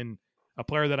me and a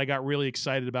player that I got really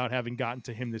excited about having gotten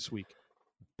to him this week.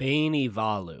 Bane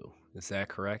Avalu. Is that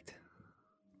correct?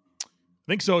 I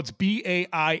think so. It's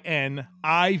BAINIVALU.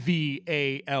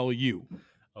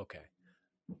 Okay.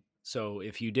 So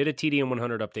if you did a TDM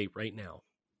 100 update right now.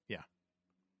 Yeah.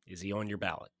 Is he on your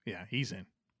ballot? Yeah, he's in.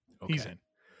 Okay. He's in.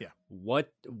 Yeah.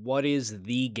 What is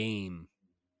the game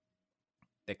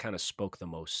that kind of spoke the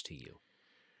most to you?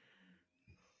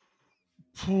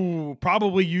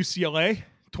 Probably UCLA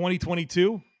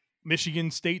 2022,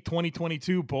 Michigan State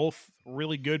 2022, both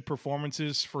really good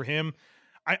performances for him.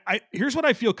 I here's what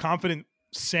I feel confident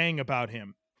saying about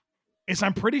him is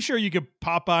I'm pretty sure you could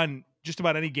pop on just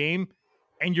about any game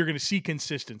and you're going to see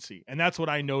consistency. And that's what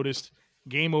I noticed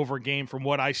game over game from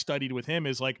what I studied with him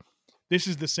is like, this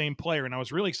is the same player. And I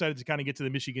was really excited to kind of get to the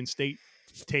Michigan State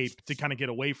tape to kind of get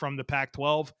away from the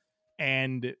Pac-12.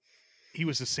 And he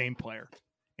was the same player.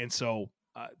 And so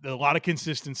there's a lot of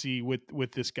consistency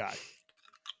with this guy.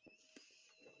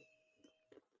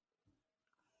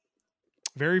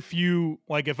 Very few,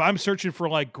 like if I'm searching for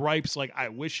like gripes, like I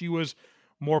wish he was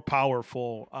more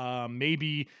powerful.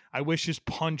 Maybe I wish his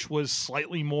punch was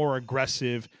slightly more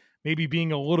aggressive. Maybe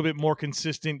being a little bit more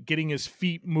consistent, getting his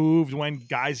feet moved when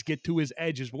guys get to his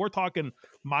edges. But we're talking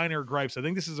minor gripes. I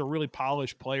think this is a really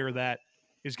polished player that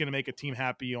is going to make a team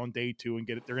happy on day 2 and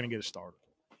they're going to get a starter.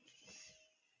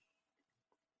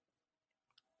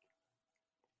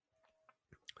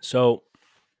 So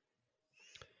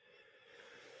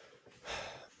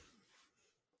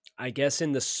I guess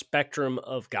in the spectrum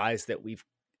of guys that we've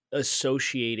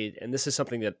associated, and this is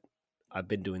something that I've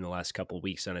been doing the last couple of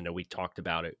weeks, and I know we talked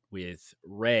about it with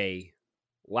Ray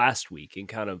last week and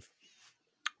kind of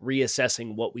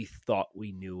reassessing what we thought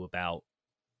we knew about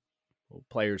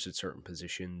players at certain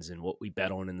positions and what we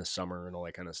bet on in the summer and all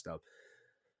that kind of stuff.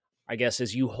 I guess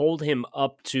as you hold him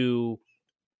up to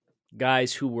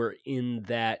guys who were in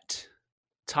that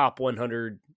top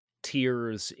 100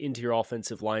 tiers into your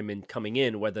offensive linemen coming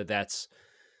in, whether that's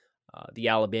the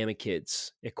Alabama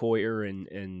kids, Ikoyer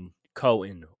and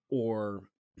Cohen, or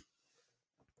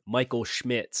Michael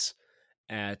Schmitz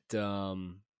at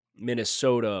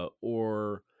Minnesota,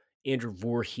 or Andrew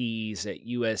Voorhees at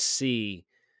USC.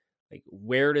 Like,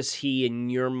 where does he, in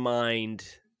your mind,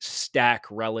 stack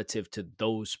relative to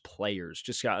those players?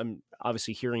 Just I'm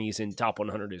obviously hearing he's in top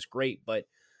 100 is great, but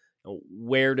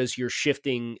where does your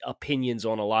shifting opinions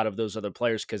on a lot of those other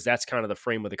players? Because that's kind of the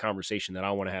frame of the conversation that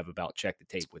I want to have about check the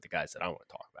tape with the guys that I want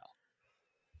to talk about.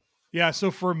 Yeah,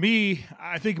 so for me,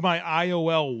 I think my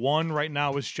IOL 1 right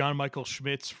now is John Michael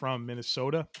Schmitz from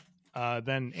Minnesota,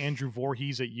 then Andrew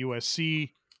Voorhees at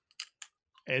USC,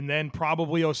 and then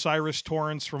probably Osiris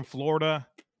Torrance from Florida,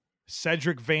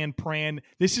 Cedric Van Pran.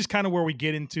 This is kind of where we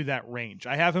get into that range.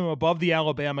 I have him above the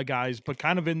Alabama guys, but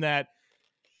kind of in that,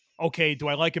 okay, do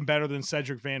I like him better than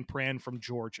Cedric Van Pran from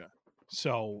Georgia?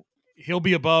 So he'll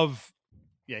be above.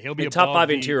 Yeah, he'll be above top 5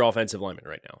 interior offensive lineman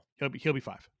right now. He'll be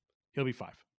 5. He'll be 5,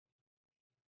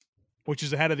 which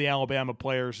is ahead of the Alabama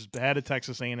players, ahead of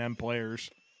Texas A&M players,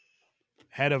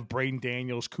 ahead of Braden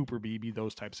Daniels, Cooper Beebe,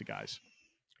 those types of guys.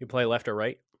 You play left or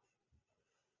right?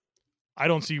 I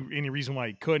don't see any reason why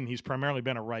he couldn't. He's primarily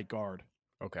been a right guard.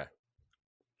 Okay.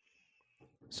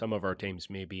 Some of our teams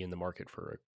may be in the market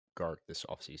for a guard this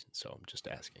offseason, so I'm just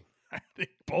asking. I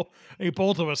think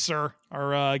both of us, sir,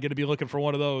 are going to be looking for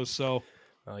one of those. So,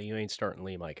 you ain't starting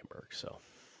Liam Eichenberg, so.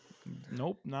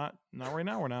 Nope, not right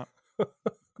now. We're not.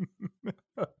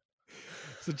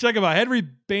 So check him out, Henry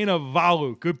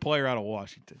Bainavalu, good player out of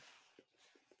Washington.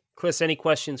 Chris, any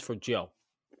questions for Joe?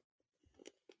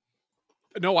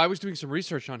 No, I was doing some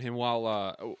research on him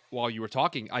while you were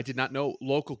talking. I did not know.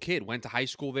 Local kid, went to high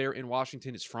school there in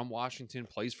Washington. Is from Washington,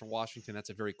 plays for Washington. That's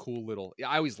a very cool little.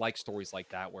 I always like stories like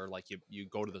that where like you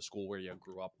go to the school where you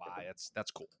grew up by.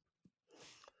 That's cool.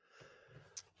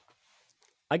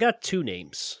 I got 2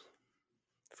 names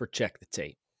for check the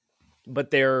tape,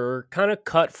 but they're kind of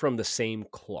cut from the same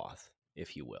cloth,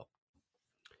 if you will.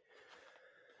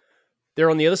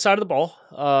 They're on the other side of the ball.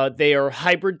 They are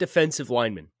hybrid defensive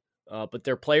linemen. But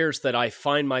they're players that I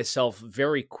find myself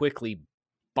very quickly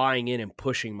buying in and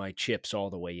pushing my chips all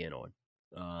the way in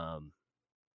on,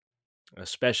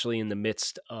 especially in the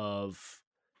midst of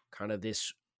kind of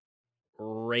this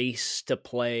race to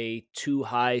play too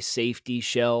high safety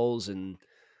shells and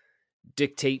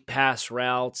dictate pass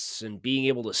routes and being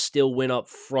able to still win up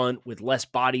front with less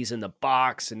bodies in the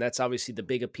box. And that's obviously the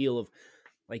big appeal of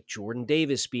like Jordan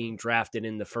Davis being drafted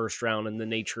in the first round, and the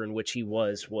nature in which he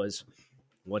was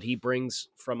what he brings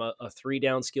from a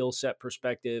 3-down skill set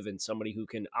perspective and somebody who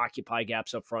can occupy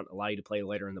gaps up front, allow you to play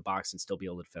later in the box and still be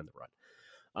able to defend the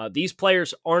run. These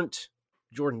players aren't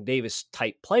Jordan Davis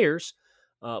type players,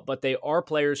 but they are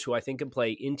players who I think can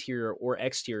play interior or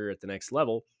exterior at the next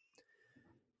level.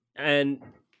 And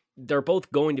they're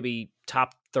both going to be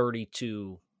top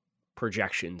 32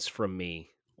 projections from me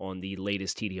on the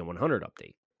latest TDN 100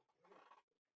 update.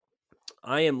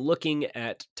 I am looking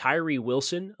at Tyree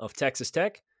Wilson of Texas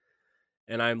Tech,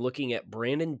 and I'm looking at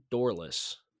Brandon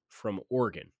Dorlus from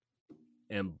Oregon.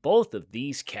 And both of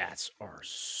these cats are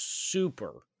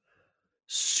super,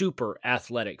 super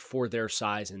athletic for their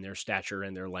size and their stature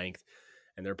and their length.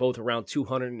 And they're both around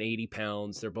 280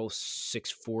 pounds. They're both 6'4",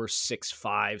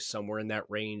 6'5", somewhere in that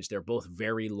range. They're both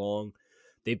very long.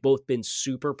 They've both been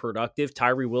super productive.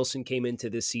 Tyree Wilson came into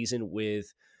this season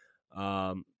with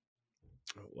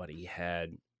what he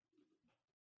had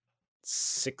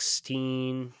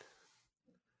 16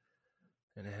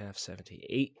 and a half, 17.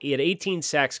 He had 18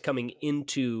 sacks coming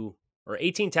into, or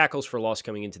 18 tackles for loss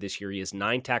coming into this year. He has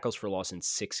 9 tackles for loss in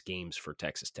 6 games for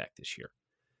Texas Tech this year.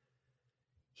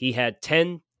 He had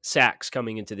 10 sacks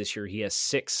coming into this year. He has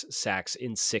 6 sacks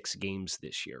in 6 games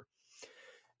this year.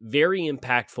 Very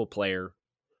impactful player.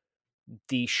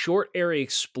 The short area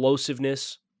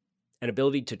explosiveness and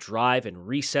ability to drive and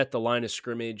reset the line of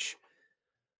scrimmage,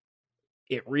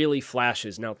 it really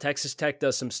flashes. Now, Texas Tech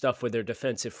does some stuff with their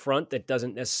defensive front that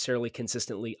doesn't necessarily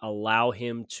consistently allow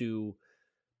him to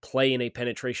play in a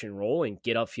penetration role and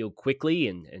get upfield quickly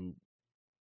and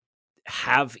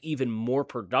have even more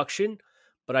production.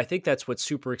 But I think that's what's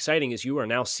super exciting is you are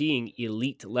now seeing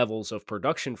elite levels of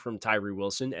production from Tyree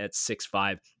Wilson at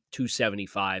 6'5",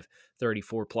 275,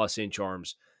 34-plus inch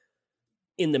arms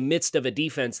in the midst of a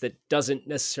defense that doesn't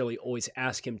necessarily always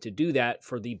ask him to do that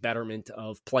for the betterment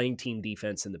of playing team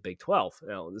defense in the Big 12.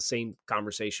 Now, the same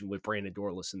conversation with Brandon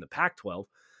Dorlus in the Pac-12.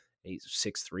 He's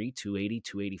 6'3", 280,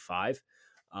 285.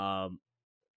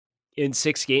 In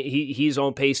 6 games, he's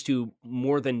on pace to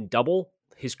more than double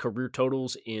his career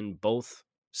totals in both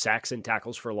sacks and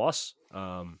tackles for loss,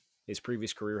 his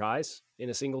previous career highs in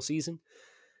a single season.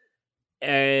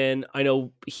 And I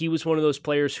know he was one of those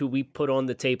players who we put on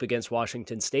the tape against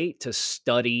Washington State to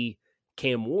study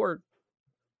Cam Ward.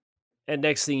 And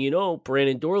next thing you know,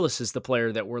 Brandon Dorlus is the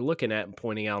player that we're looking at and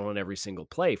pointing out on every single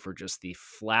play for just the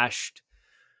flashed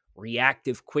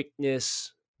reactive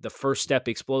quickness, the first step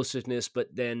explosiveness, but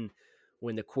then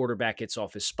when the quarterback gets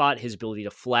off his spot, his ability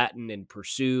to flatten and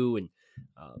pursue and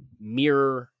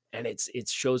mirror. And it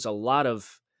shows a lot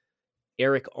of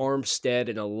Eric Armstead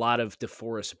and a lot of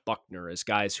DeForest Buckner as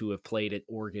guys who have played at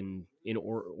Oregon in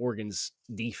Oregon's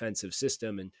defensive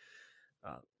system. And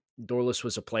Dorlus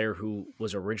was a player who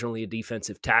was originally a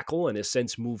defensive tackle and has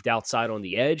since moved outside on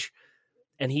the edge.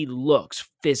 And he looks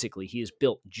physically, he is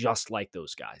built just like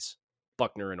those guys,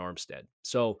 Buckner and Armstead.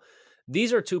 So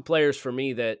these are 2 players for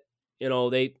me that, you know,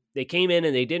 they came in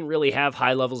and they didn't really have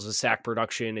high levels of sack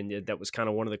production. And that was kind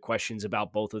of one of the questions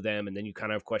about both of them. And then you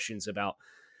kind of have questions about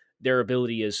their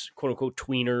ability as quote unquote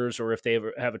tweeners, or if they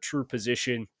ever have a true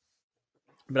position.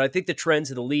 But I think the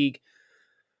trends of the league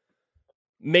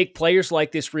make players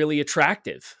like this really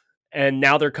attractive. And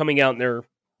now they're coming out and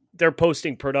they're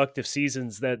posting productive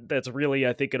seasons that's really,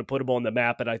 I think, going to put them on the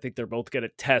map. And I think they're both going to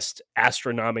test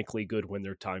astronomically good when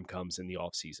their time comes in the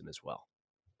offseason as well.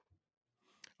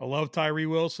 I love Tyree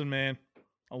Wilson, man.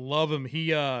 I love him. He,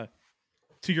 to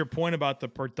your point about the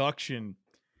production,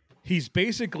 he's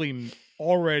basically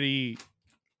already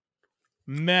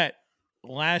met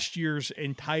last year's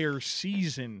entire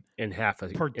season in half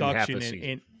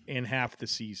production in half the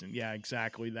season. Yeah,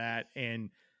 exactly that. And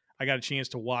I got a chance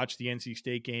to watch the NC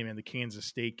State game and the Kansas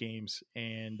State games,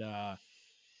 and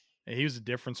he was a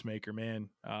difference maker, man.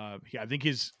 I think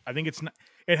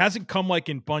it hasn't come like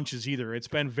in bunches either. It's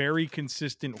been very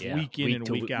consistent week in and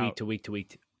week out. Week to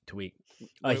week.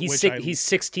 He's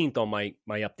 16th on my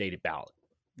updated ballot.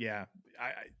 Yeah.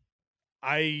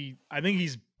 I think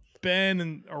he's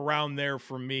been around there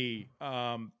for me.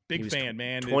 Big fan,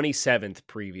 man. 27th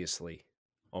previously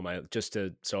on my,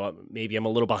 so maybe I'm a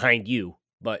little behind you,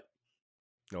 but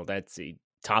no, that's the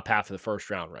top half of the first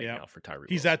round now for Tyree.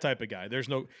 He's that type of guy.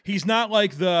 He's not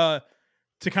like to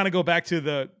kind of go back to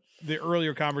the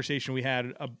earlier conversation we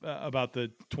had about the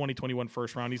 2021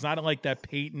 first round. He's not like that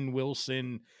Peyton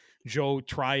Wilson, Joe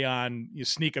Tryon, you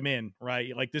sneak him in,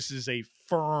 right? Like, this is a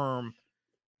firm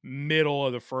middle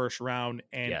of the first round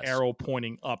and arrow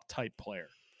pointing up type player.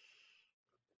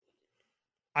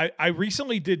 I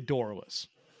recently did Dorless,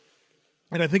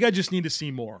 and I think I just need to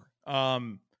see more.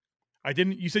 I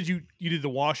didn't. You said you did the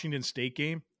Washington State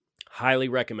game. Highly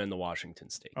recommend the Washington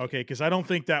State game. Okay, because I don't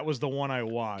think that was the one I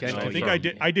watched. Okay, I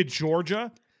think I did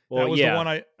Georgia. Well, that was the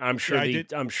one I'm sure I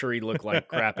did. I'm sure he looked like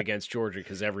crap against Georgia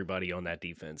because everybody on that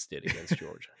defense did against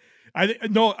Georgia.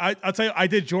 I'll tell you, I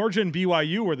did Georgia and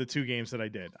BYU were the two games that I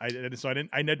did. I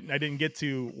didn't get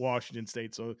to Washington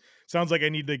State, so it sounds like I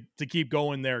need to keep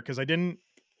going there because I didn't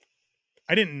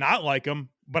not like them,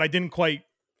 but I didn't quite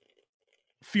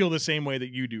feel the same way that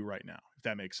you do right now, if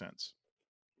that makes sense.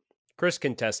 Chris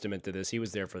can testament to this. He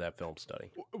was there for that film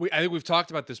study. I think we've talked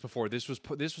about this before. This was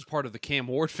part of the Cam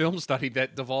Ward film study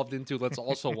that devolved into let's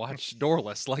also watch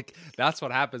Dorless. Like that's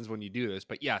what happens when you do this.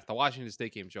 But yeah, the Washington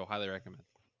State game, Joe, highly recommend.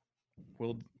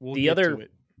 We'll the get other to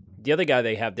it. The other guy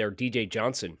they have there, DJ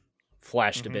Johnson,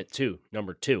 flashed a bit too,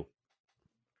 number 2.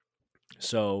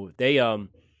 So they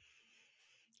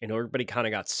everybody kind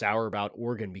of got sour about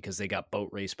Oregon because they got boat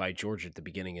raced by Georgia at the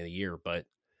beginning of the year, but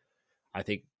I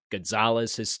think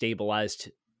Gonzalez has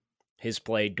stabilized his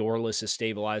play. Dorless has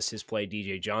stabilized his play.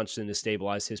 DJ Johnson has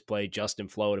stabilized his play. Justin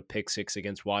Flo at a pick 6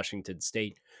 against Washington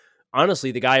State.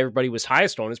 Honestly, the guy everybody was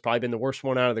highest on has probably been the worst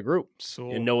one out of the group.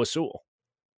 In Noah Sewell.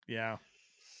 Yeah.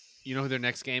 You know who their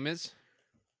next game is?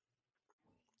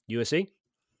 USC?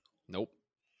 Nope.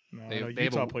 No,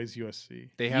 Utah plays USC.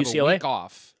 They have UCLA? a week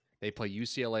off. They play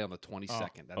UCLA on the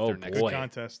 22nd. That's their next good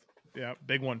contest. Yeah,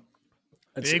 big one.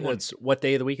 Big one. What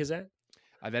day of the week is that?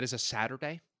 That is a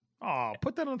Saturday. Oh,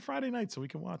 put that on Friday night so we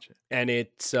can watch it. And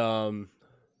it's not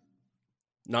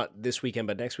this weekend,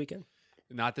 but next weekend?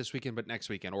 Not this weekend, but next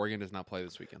weekend. Oregon does not play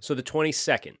this weekend. So the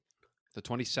 22nd. The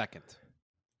 22nd. I'm going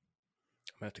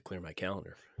to have to clear my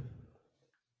calendar.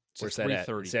 It's Where's a that at?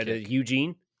 3:30 Is that kick. at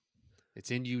Eugene? It's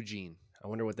in Eugene. I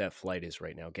wonder what that flight is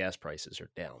right now. Gas prices are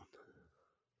down.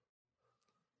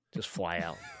 Just fly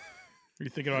out. Are you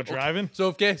thinking about driving?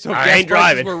 So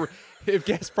if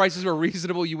gas prices were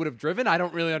reasonable, you would have driven? I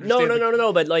don't really understand.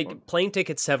 No. But like plane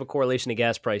tickets have a correlation to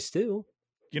gas price too.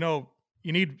 You know,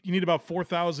 you need about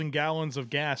 4,000 gallons of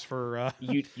gas for.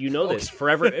 You know this for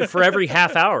every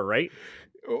half hour, right?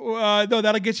 No,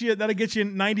 that'll get you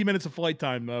 90 minutes of flight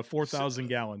time. 4,000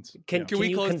 gallons. Can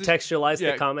we contextualize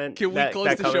the comment? Can we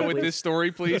close the show with this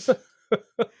story, please?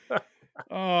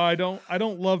 I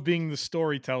don't love being the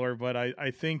storyteller, but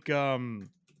I think I mean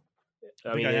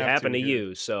it happened to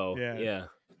you, so yeah.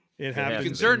 It happened. You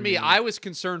concerned me. I was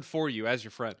concerned for you as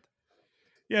your friend.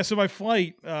 Yeah, so my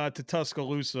flight to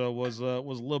Tuscaloosa was a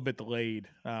little bit delayed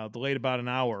about an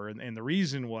hour, and the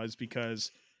reason was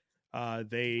because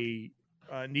they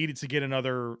needed to get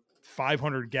another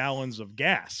 500 gallons of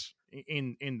gas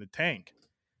in the tank,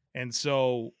 and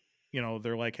so. You know,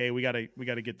 they're like, hey, we got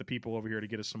to get the people over here to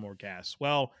get us some more gas.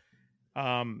 Well,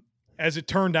 as it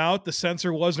turned out, the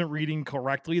sensor wasn't reading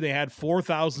correctly. They had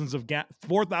 4,000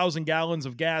 gallons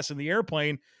of gas in the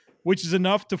airplane, which is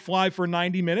enough to fly for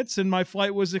 90 minutes. And my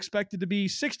flight was expected to be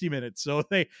 60 minutes. So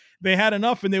they had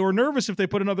enough, and they were nervous if they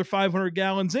put another 500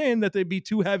 gallons in that they'd be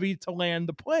too heavy to land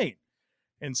the plane.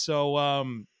 And so,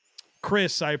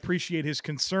 Chris, I appreciate his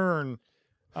concern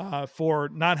for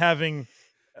not having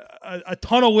a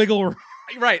ton of wiggle room.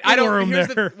 Right. Room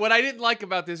what I didn't like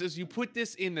about this is you put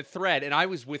this in the thread, and I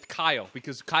was with Kyle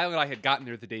because Kyle and I had gotten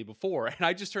there the day before, and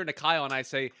I just turned to Kyle and I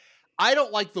say, I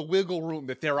don't like the wiggle room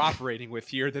that they're operating with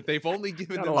here, that they've only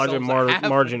given themselves a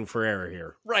margin for error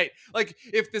here. Right. Like,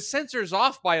 if the sensor's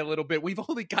off by a little bit, we've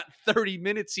only got 30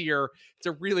 minutes here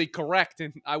to really correct,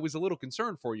 and I was a little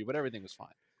concerned for you, but everything was fine.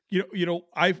 You know,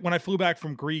 when I flew back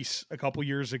from Greece a couple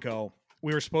years ago,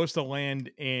 we were supposed to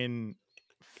land in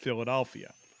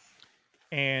Philadelphia,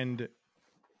 and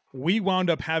we wound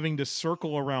up having to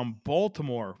circle around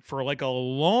Baltimore for like a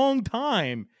long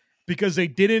time because they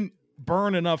didn't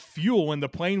burn enough fuel and the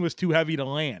plane was too heavy to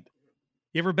land.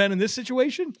 You ever been in this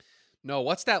situation? No.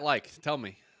 What's that like? Tell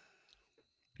me.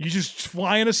 You just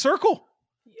fly in a circle.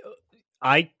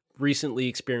 I recently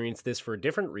experienced this for a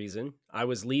different reason. I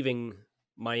was leaving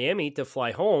Miami to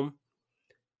fly home,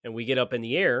 and we get up in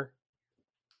the air,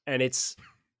 and it's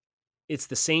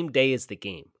the same day as the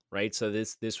game, right? So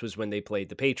this was when they played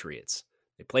the Patriots.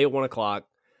 They play at 1:00.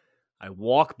 I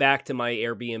walk back to my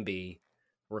Airbnb,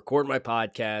 record my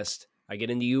podcast. I get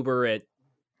in the Uber at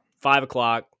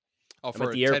 5:00. I'm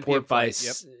at the airport by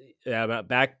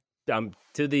I'm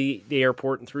to the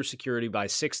airport and through security by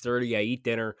 6:30. I eat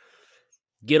dinner,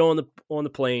 get on the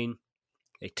plane.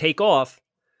 They take off,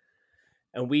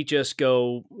 and we just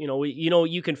go,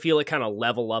 you can feel it kind of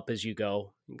level up as you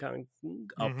go, and kind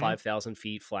of up 5,000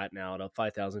 feet, flatten out, up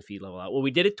 5,000 feet, level out. Well,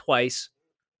 we did it twice,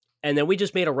 and then we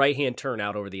just made a right-hand turn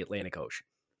out over the Atlantic Ocean.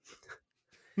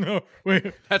 No,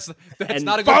 wait. That's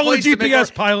not a good follow place the to make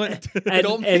GPS pilot.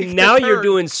 and now you're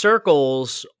doing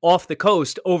circles off the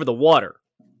coast over the water.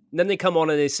 And then they come on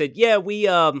and they said, yeah, we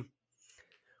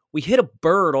hit a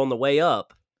bird on the way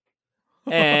up,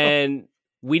 and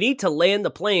we need to land the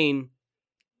plane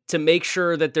to make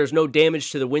sure that there's no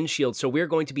damage to the windshield. So we're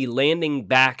going to be landing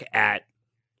back at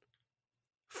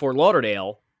Fort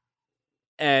Lauderdale,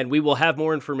 and we will have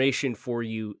more information for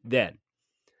you then.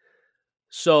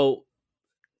 So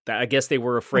I guess they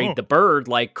were afraid the bird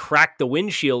cracked the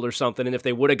windshield or something, and if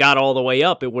they would have got all the way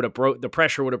up, it would have the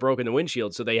pressure would have broken the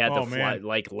windshield. So they had to fly,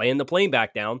 land the plane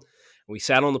back down. And we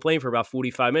sat on the plane for about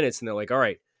 45 minutes, and they're like, "All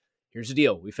right, here's the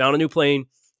deal. We found a new plane.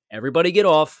 Everybody get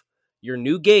off. Your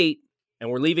new gate,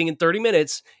 and we're leaving in 30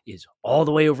 minutes, is all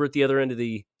the way over at the other end of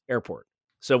the airport."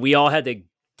 So we all had to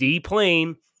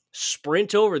deplane,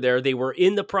 sprint over there. They were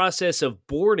in the process of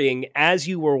boarding as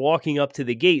you were walking up to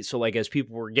the gate. So as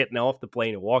people were getting off the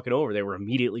plane and walking over, they were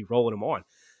immediately rolling them on.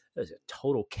 It was a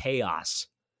total chaos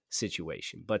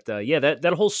situation. But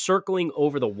that whole circling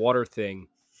over the water thing,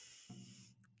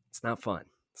 it's not fun.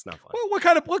 It's not fun. Well, what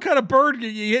kind of bird are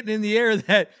you hitting in the air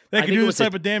that can do this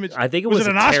type of damage? I think it was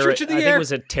an ostrich in the air? I think it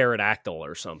was a pterodactyl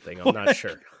or something. I'm not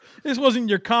sure. This wasn't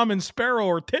your common sparrow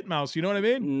or titmouse, you know what I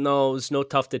mean? No, there's no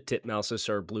tufted titmouses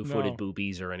or blue-footed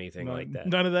boobies or anything like that.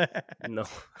 None of that. No.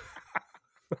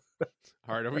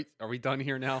 All right, are we done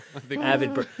here now? I think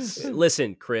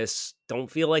Listen, Chris,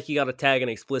 don't feel like you got to tag an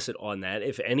explicit on that.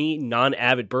 If any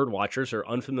non-avid bird watchers are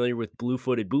unfamiliar with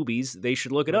blue-footed boobies, they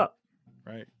should look it up.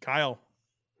 Right. Kyle.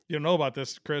 You don't know about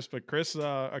this, Chris, but Kyle's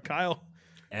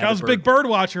a big bird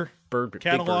watcher.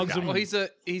 Catalogs him. Well, he's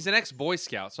an ex-Boy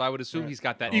Scout, so I would assume he's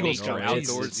got that Eagle nature Scout.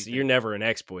 outdoors. You're never an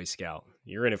ex-Boy Scout.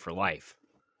 You're in it for life.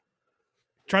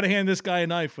 Try to hand this guy a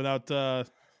knife without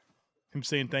him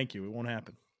saying thank you. It won't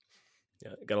happen.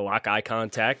 Yeah, got to lock eye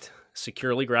contact.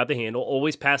 Securely grab the handle.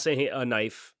 Always pass a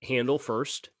knife handle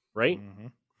first, right? Mm-hmm.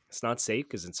 It's not safe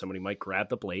because then somebody might grab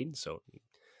the blade. So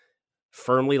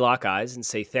firmly lock eyes and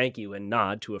say thank you and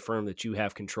nod to affirm that you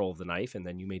have control of the knife, and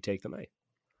then you may take the knife.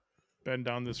 Been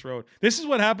down this road. This is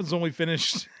what happens when we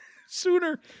finish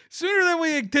sooner than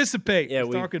we anticipate. Yeah,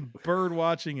 we're talking bird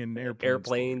watching and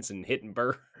airplanes and hitting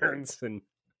birds and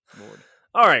Lord.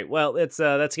 All right, well, that's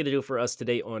going to do it for us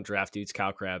today on Draft Dudes.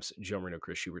 Kyle Krabs, Joe Marino,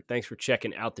 Chris Schubert. Thanks for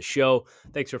checking out the show.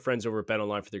 Thanks to our friends over at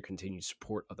BetOnline for their continued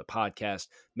support of the podcast.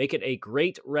 Make it a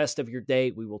great rest of your day.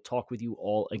 We will talk with you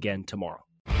all again tomorrow.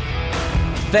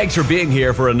 Thanks for being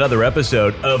here for another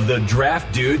episode of the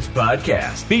Draft Dudes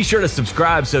Podcast. Be sure to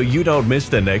subscribe so you don't miss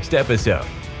the next episode.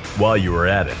 While you are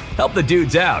at it, help the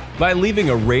dudes out by leaving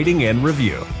a rating and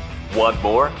review. Want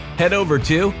more? Head over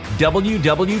to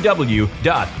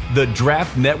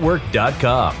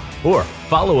www.thedraftnetwork.com or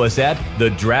follow us at The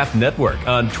Draft Network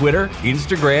on Twitter,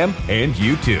 Instagram, and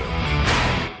YouTube.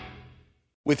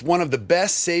 With one of the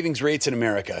best savings rates in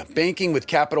America, banking with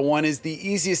Capital One is the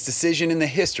easiest decision in the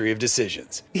history of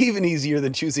decisions. Even easier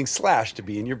than choosing Slash to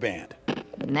be in your band.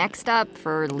 Next up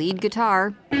for lead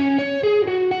guitar.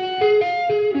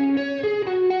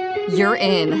 You're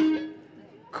in.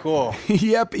 Cool.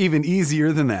 Yep, even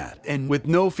easier than that. And with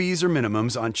no fees or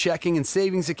minimums on checking and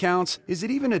savings accounts, is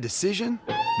it even a decision?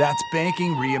 That's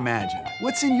banking reimagined.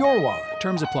 What's in your wallet?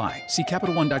 Terms apply. See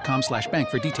CapitalOne.com/bank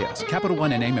for details. Capital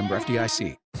One N.A. member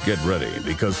FDIC. Get ready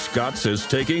because Scott's is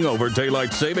taking over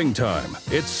daylight saving time.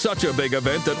 It's such a big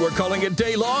event that we're calling it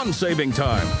day-long saving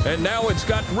time. And now it's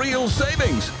got real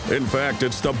savings. In fact,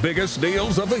 it's the biggest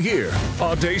deals of the year.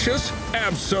 Audacious?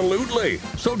 Absolutely.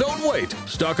 So don't wait.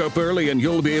 Stock up early and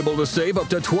you'll be able to save up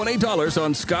to $20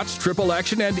 on Scott's Triple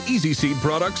Action and Easy Seed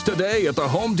products today at the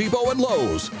Home Depot and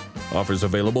Lowe's. Offers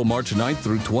available March 9th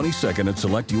through 22nd at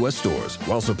select U.S. stores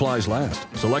while supplies last.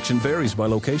 Selection varies by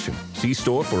location. See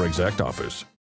store for exact offers.